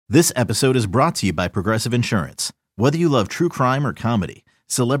This episode is brought to you by Progressive Insurance. Whether you love true crime or comedy,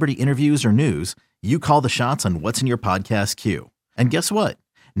 celebrity interviews or news, you call the shots on what's in your podcast queue. And guess what?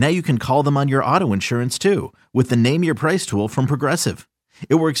 Now you can call them on your auto insurance too with the Name Your Price tool from Progressive.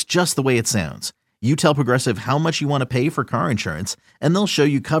 It works just the way it sounds. You tell Progressive how much you want to pay for car insurance, and they'll show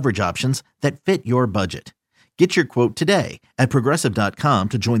you coverage options that fit your budget. Get your quote today at Progressive.com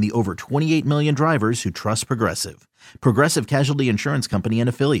to join the over 28 million drivers who trust Progressive. Progressive Casualty Insurance Company and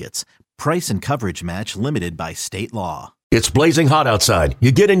Affiliates. Price and coverage match limited by state law. It's blazing hot outside.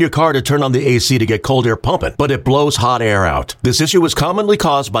 You get in your car to turn on the AC to get cold air pumping, but it blows hot air out. This issue is commonly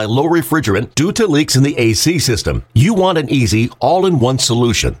caused by low refrigerant due to leaks in the AC system. You want an easy, all-in-one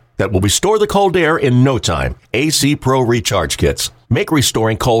solution that will restore the cold air in no time. AC Pro Recharge Kits make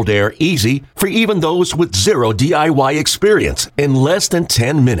restoring cold air easy for even those with zero DIY experience in less than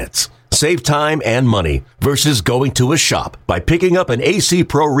 10 minutes. Save time and money versus going to a shop by picking up an AC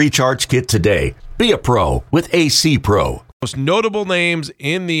Pro Recharge Kit today. Be a pro with AC Pro. Most notable names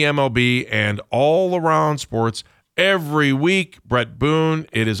in the MLB and all around sports every week. Brett Boone,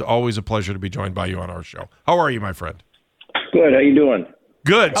 it is always a pleasure to be joined by you on our show. How are you, my friend? Good. How you doing?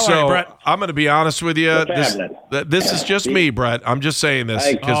 Good. How are so you, Brett? I'm going to be honest with you. What's This is just me, Brett. I'm just saying this.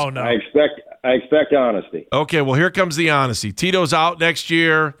 I expect honesty. Okay, well, here comes the honesty. Tito's out next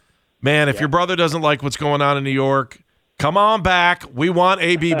year. Man, if your brother doesn't like what's going on in New York, come on back. We want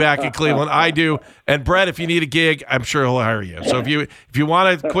AB back in Cleveland. I do. And Brett, if you need a gig, I'm sure he'll hire you. So if you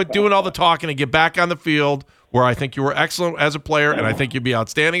want to quit doing all the talking and get back on the field, where I think you were excellent as a player and I think you'd be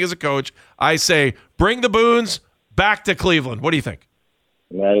outstanding as a coach, I say bring the Boones back to Cleveland. What do you think?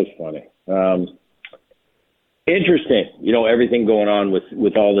 That is funny. Interesting. Everything going on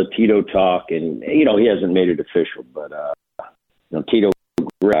with all the Tito talk, and he hasn't made it official, but Tito,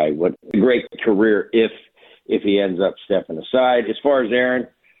 what a great career if he ends up stepping aside. As far as Aaron,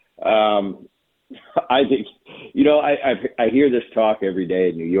 I think I hear this talk every day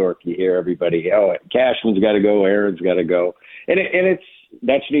in New York. You hear everybody, Cashman's got to go, Aaron's got to go, and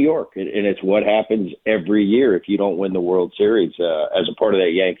that's New York, and it's what happens every year if you don't win the World Series as a part of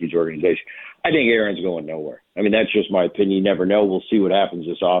that Yankees organization. I think Aaron's going nowhere. I mean, that's just my opinion. You never know. We'll see what happens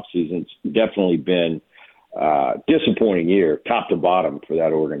this offseason. It's definitely been disappointing year, top to bottom for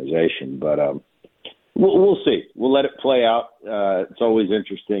that organization. But we'll see. We'll let it play out. It's always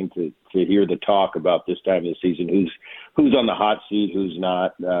interesting to hear the talk about this time of the season, who's on the hot seat, who's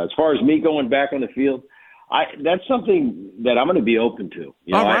not. As far as me going back on the field, that's something that I'm going to be open to.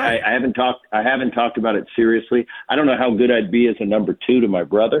 All right. I haven't talked about it seriously. I don't know how good I'd be as a number two to my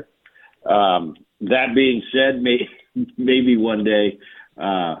brother. That being said, maybe one day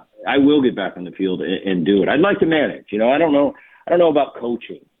I will get back on the field and do it. I'd like to manage. I don't know about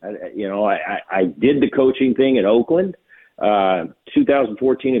coaching. I did the coaching thing at Oakland,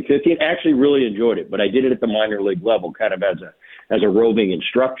 2014 and 15. Actually, really enjoyed it, but I did it at the minor league level, kind of as a roving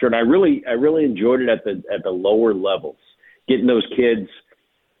instructor, and I really enjoyed it at the lower levels, getting those kids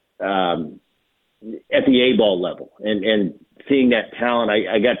at the A-ball level and seeing that talent.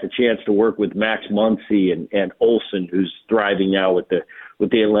 I got the chance to work with Max Muncy and Olson, who's thriving now with the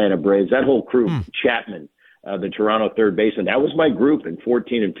Atlanta Braves. That whole crew, Chapman, the Toronto third baseman, that was my group in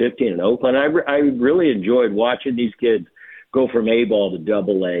 14 and 15 in Oakland. I really enjoyed watching these kids go from A-ball to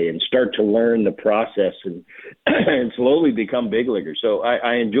Double-A and start to learn the process and slowly become big leaguers. So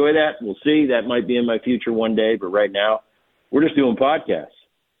I enjoy that. We'll see. That might be in my future one day, but right now we're just doing podcasts.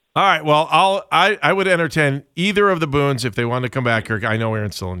 All right. Well, I would entertain either of the Boones if they want to come back here. I know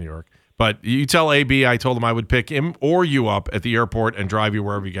Aaron's still in New York, but you tell AB I told him I would pick him or you up at the airport and drive you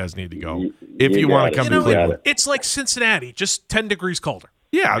wherever you guys need to go if you want to come to Cleveland. It's like Cincinnati, just 10 degrees colder.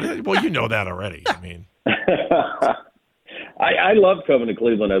 Yeah. Well, you know that already. I mean, I loved coming to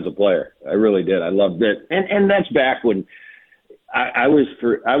Cleveland as a player. I really did. I loved it, and that's back when I was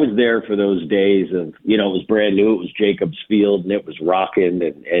there for those days of, it was brand new. It was Jacobs Field, and it was rocking,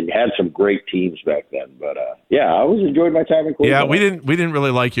 and had some great teams back then. But I always enjoyed my time in Cleveland. Yeah, we didn't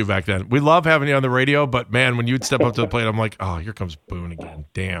really like you back then. We love having you on the radio, but man, when you'd step up to the plate, I'm like, oh, here comes Boone again.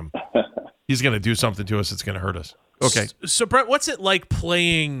 Damn, he's gonna do something to us that's gonna hurt us. Okay. So Brett, what's it like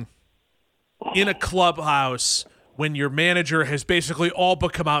playing in a clubhouse when your manager has basically all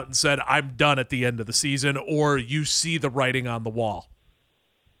but come out and said, I'm done at the end of the season, or you see the writing on the wall?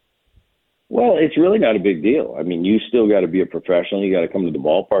 Well, it's really not a big deal. I mean, you still got to be a professional. You got to come to the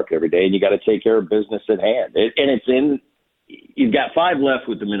ballpark every day, and you got to take care of business at hand. You've got 5 left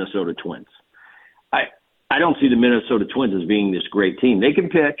with the Minnesota Twins. I don't see the Minnesota Twins as being this great team. They can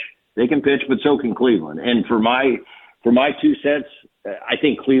pitch, but so can Cleveland. And for my 2 cents, I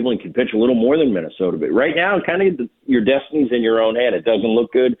think Cleveland can pitch a little more than Minnesota. But right now, kind of your destiny's in your own hand. It doesn't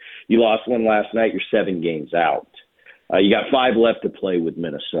look good. You lost one last night. You're 7 games out. You got 5 left to play with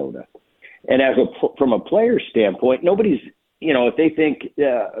Minnesota. And from a player standpoint, nobody's, if they think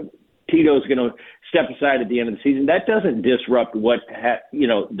Tito's going to step aside at the end of the season, that doesn't disrupt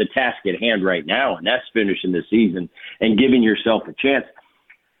the task at hand right now, and that's finishing the season and giving yourself a chance.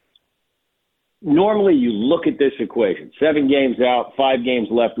 Normally, you look at this equation: 7 games out, 5 games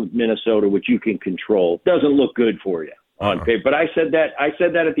left with Minnesota, which you can control. Doesn't look good for you on paper. But I said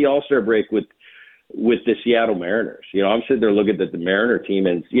that at the All-Star break with the Seattle Mariners. I'm sitting there looking at the Mariner team,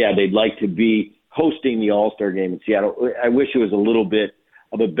 and they'd like to be hosting the All-Star game in Seattle. I wish it was a little bit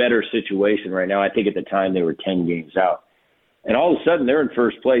of a better situation right now. I think at the time they were 10 games out. And all of a sudden they're in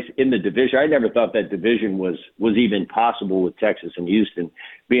first place in the division. I never thought that division was even possible with Texas and Houston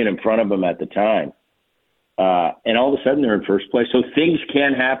being in front of them at the time. And all of a sudden they're in first place. So things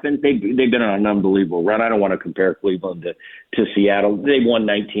can happen. They've been on an unbelievable run. I don't want to compare Cleveland to Seattle. They won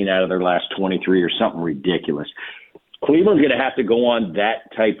 19 out of their last 23 or something ridiculous. Cleveland's going to have to go on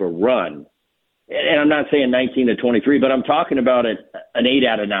that type of run. And I'm not saying 19 to 23, but I'm talking about an 8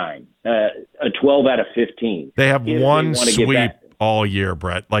 out of 9, a 12 out of 15. They have one sweep all year,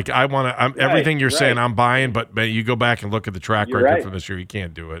 Brett. Like everything you're saying, I'm buying, but you go back and look at the track record from this year, you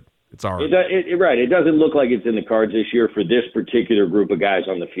can't do it. It's all right. It doesn't look like it's in the cards this year for this particular group of guys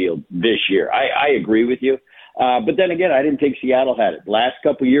on the field this year. I agree with you. But then again, I didn't think Seattle had it. Last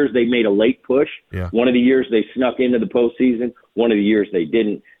couple of years, they made a late push. Yeah. One of the years they snuck into the postseason. One of the years they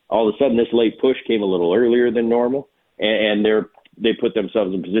didn't. All of a sudden, this late push came a little earlier than normal, and they put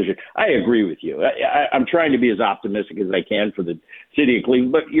themselves in position. I agree with you. I'm trying to be as optimistic as I can for the city of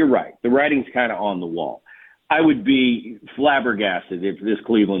Cleveland, but you're right. The writing's kind of on the wall. I would be flabbergasted if this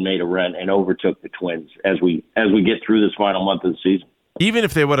Cleveland made a run and overtook the Twins as we get through this final month of the season. Even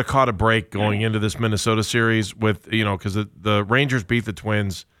if they would have caught a break going into this Minnesota series with, because the Rangers beat the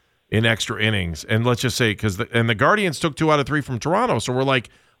Twins in extra innings, and let's just say and the Guardians took 2 out of 3 from Toronto, so we're like,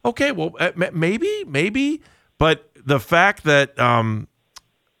 okay, well, maybe, but the fact that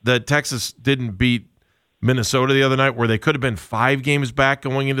that Texas didn't beat Minnesota the other night, where they could have been 5 games back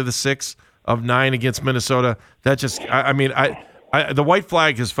going into the 6 of 9 against Minnesota, that just, the white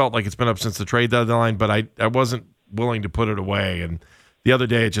flag has felt like it's been up since the trade deadline, but I wasn't willing to put it away, and the other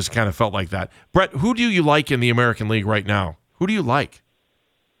day it just kind of felt like that. Brett, who do you like in the American League right now? Who do you like?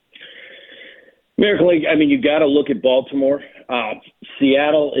 American League, you got to look at Baltimore.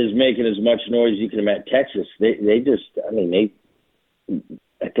 Seattle is making as much noise as you can imagine. Texas, I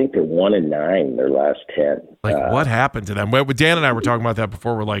think they're 1-9 their last 10. What happened to them? Dan and I were talking about that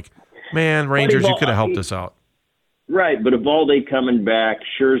before. We're like, man, Rangers, you could have helped us out. Right, but Evaldi coming back,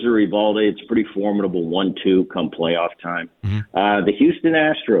 Scherzer, Evaldi, it's pretty formidable 1-2 come playoff time. Mm-hmm. The Houston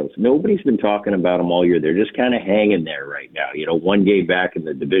Astros, nobody's been talking about them all year. They're just kind of hanging there right now, 1 game back in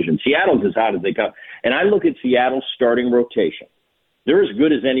the division. Seattle's as hot as they come. And I look at Seattle's starting rotation. They're as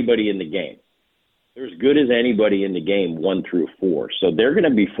good as anybody in the game. They're as good as anybody in the game 1 through 4. So they're going to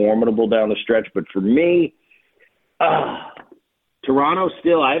be formidable down the stretch. But for me, Toronto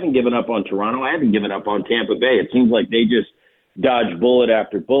still, I haven't given up on Toronto. I haven't given up on Tampa Bay. It seems like they just dodge bullet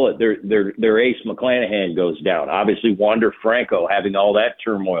after bullet. Their ace McClanahan goes down. Obviously, Wander Franco having all that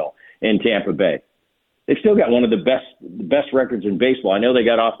turmoil in Tampa Bay. They've still got one of the best records in baseball. I know they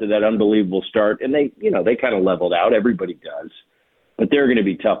got off to that unbelievable start, and they kind of leveled out. Everybody does. But they're going to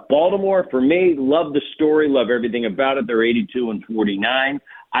be tough. Baltimore, for me, love the story, love everything about it. They're 82-49.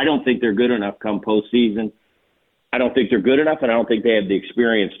 I don't think they're good enough come postseason. I don't think they're good enough, and I don't think they have the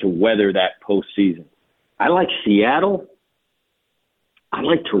experience to weather that postseason. I like Seattle. I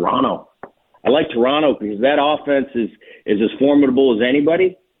like Toronto. I like Toronto because that offense is as formidable as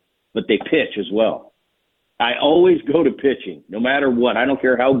anybody, but they pitch as well. I always go to pitching, no matter what. I don't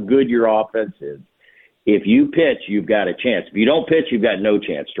care how good your offense is. If you pitch, you've got a chance. If you don't pitch, you've got no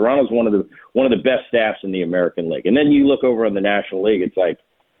chance. Toronto's one of the best staffs in the American League. And then you look over in the National League, it's like,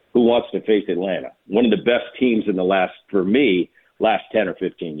 who wants to face Atlanta? One of the best teams in the last 10 or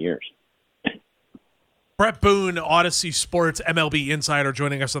 15 years. Brett Boone, Odyssey Sports MLB Insider,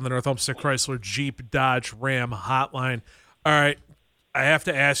 joining us on the North Olmsted Chrysler Jeep Dodge Ram hotline. All right, I have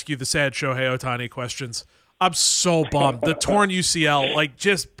to ask you the sad Shohei Ohtani questions. I'm so bummed. The torn UCL,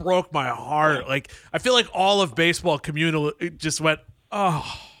 just broke my heart. I feel like all of baseball community just went, oh,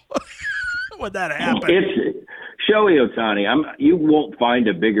 when that happened. It's Shohei Ohtani. You won't find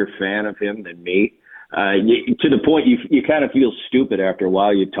a bigger fan of him than me. To the point you kind of feel stupid after a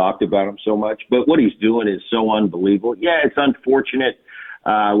while. You've talked about him so much, but what he's doing is so unbelievable. Yeah, it's unfortunate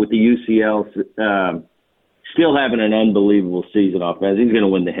with the UCL still having an unbelievable season offense. He's going to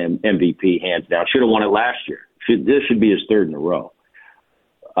win the MVP hands down. Should have won it last year. This should be his third in a row.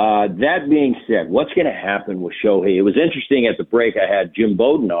 That being said, what's going to happen with Shohei? It was interesting at the break. I had Jim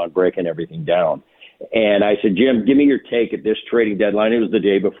Bowden on breaking everything down. And I said, Jim, give me your take at this trading deadline. It was the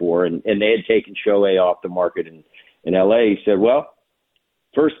day before, and they had taken Shohei off the market in L.A. He said, well,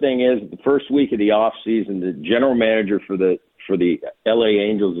 first thing is, the first week of the offseason, the general manager for the L.A.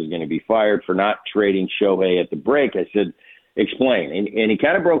 Angels is going to be fired for not trading Shohei at the break. I said, explain. And he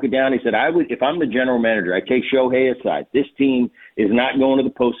kind of broke it down. He said, if I'm the general manager, I take Shohei aside. This team is not going to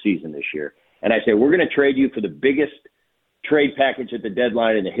the postseason this year. And I said, we're going to trade you for the biggest trade package at the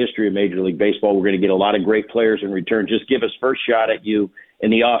deadline in the history of Major League Baseball. We're going to get a lot of great players in return. Just give us first shot at you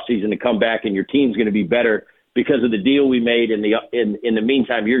in the offseason to come back, and your team's going to be better because of the deal we made. In the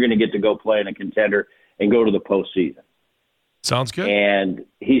meantime, you're going to get to go play in a contender and go to the postseason. Sounds good. And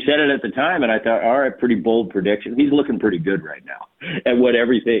he said it at the time, and I thought, all right, pretty bold prediction. He's looking pretty good right now at what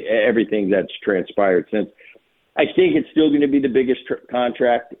everything that's transpired since. I think it's still going to be the biggest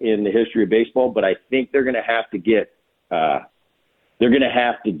contract in the history of baseball, but I think they're going to have to get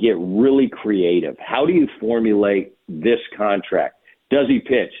really creative. How do you formulate this contract? Does he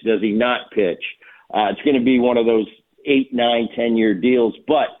pitch? Does he not pitch? It's going to be one of those 8, 9, 10-year deals,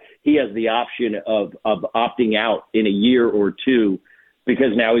 but he has the option of opting out in a year or two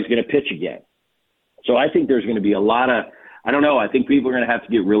because now he's going to pitch again. So I think there's going to be a lot of – I don't know. I think people are going to have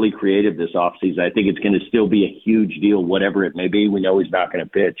to get really creative this offseason. I think it's going to still be a huge deal, whatever it may be. We know he's not going to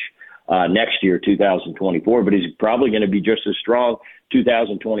pitch next year, 2024, but he's probably going to be just as strong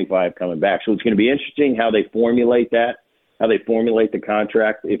 2025 coming back. So it's going to be interesting how they formulate that, how they formulate the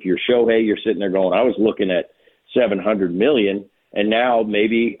contract. If you're Shohei, you're sitting there going, I was looking at $700 million. And now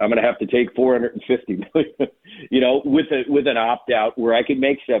maybe I'm going to have to take $450 million, with an opt out where I could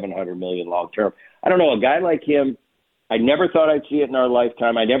make $700 million long term. I don't know. A guy like him, I never thought I'd see it in our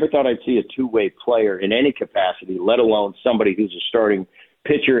lifetime. I never thought I'd see a two-way player in any capacity, let alone somebody who's a starting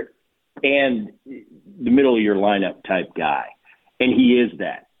pitcher and the middle of your lineup type guy. And he is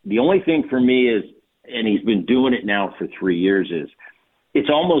that. The only thing for me is, and he's been doing it now for 3 years, is it's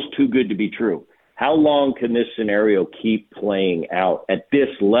almost too good to be true. How long can this scenario keep playing out at this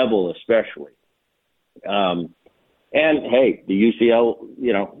level, especially? And hey, the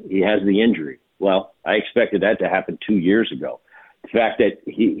UCL, he has the injury. Well, I expected that to happen 2 years ago. The fact that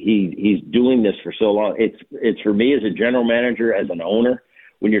he's doing this for so long, it's for me as a general manager, as an owner,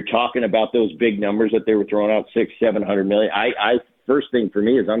 when you're talking about those big numbers that they were throwing out, $600-700 million. I first thing for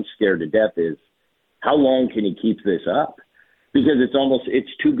me is I'm scared to death is how long can he keep this up? Because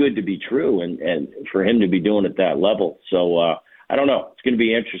it's too good to be true, and for him to be doing it that level. So I don't know. It's going to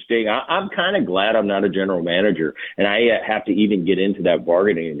be interesting. I'm kind of glad I'm not a general manager, and I have to even get into that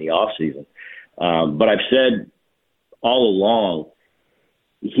bargaining in the offseason. But I've said all along,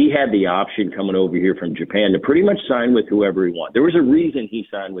 he had the option coming over here from Japan to pretty much sign with whoever he wanted. There was a reason he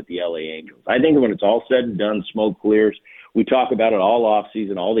signed with the LA Angels. I think when it's all said and done, smoke clears, we talk about it all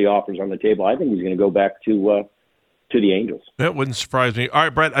offseason, all the offers on the table. I think he's going to go back to the Angels. That wouldn't surprise me. All right,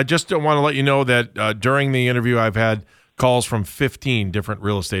 Brett, I just want to let you know that during the interview I've had calls from 15 different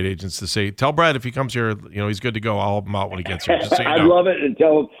real estate agents to say, tell Brett if he comes here, he's good to go. I'll help him out when he gets here. Just so you know. I'd love it, and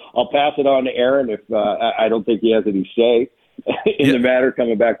tell him I'll pass it on to Aaron if I don't think he has any say in the matter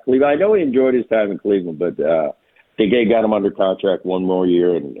coming back to Cleveland. I know he enjoyed his time in Cleveland, but they got him under contract one more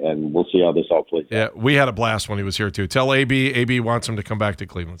year, and we'll see how this all plays out. Yeah, we had a blast when he was here, too. Tell AB. AB wants him to come back to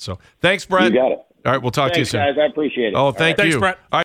Cleveland. So thanks, Brett. You got it. All right, we'll talk to you soon. Thanks, guys. I appreciate it. Oh, thanks, Brett. All right.